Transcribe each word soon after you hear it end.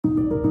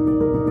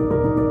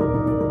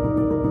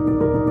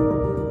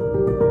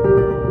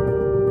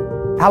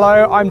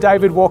Hello, I'm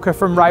David Walker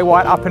from Ray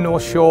White Upper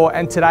North Shore,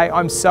 and today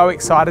I'm so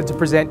excited to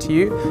present to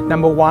you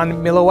number 1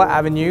 Millewa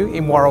Avenue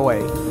in Warrawee.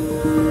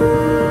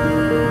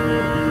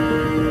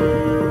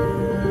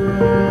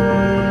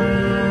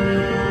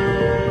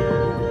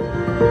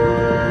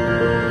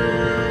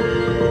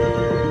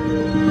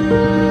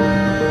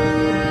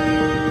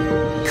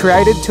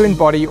 Created to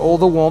embody all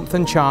the warmth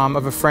and charm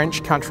of a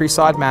French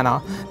countryside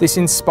manor, this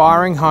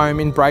inspiring home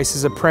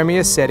embraces a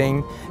premier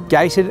setting,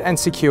 gated and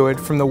secured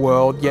from the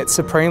world, yet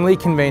supremely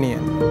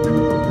convenient.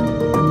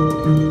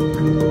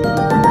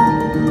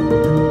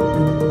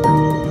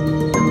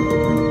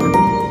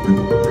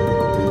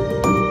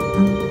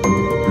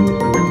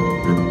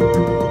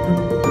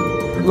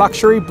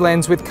 Luxury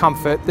blends with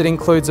comfort that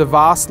includes a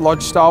vast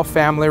lodge-style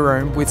family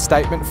room with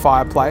statement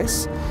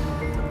fireplace.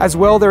 As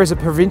well, there is a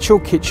provincial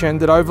kitchen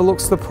that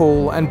overlooks the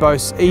pool and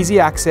boasts easy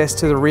access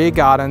to the rear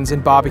gardens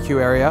and barbecue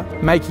area,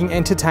 making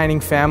entertaining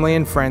family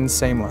and friends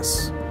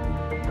seamless.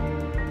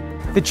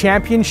 The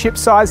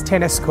championship-sized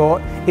tennis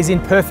court is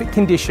in perfect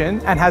condition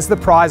and has the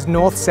prized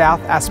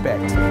north-south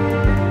aspect.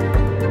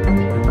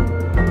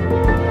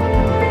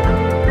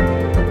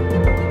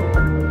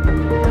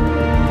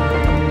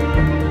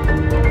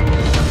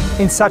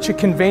 In such a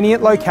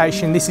convenient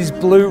location, this is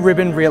blue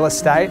ribbon real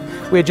estate.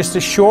 We're just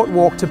a short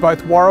walk to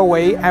both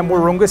Warrawee and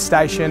Wahroonga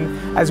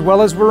Station, as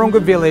well as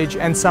Wahroonga Village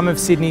and some of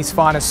Sydney's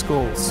finest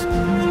schools.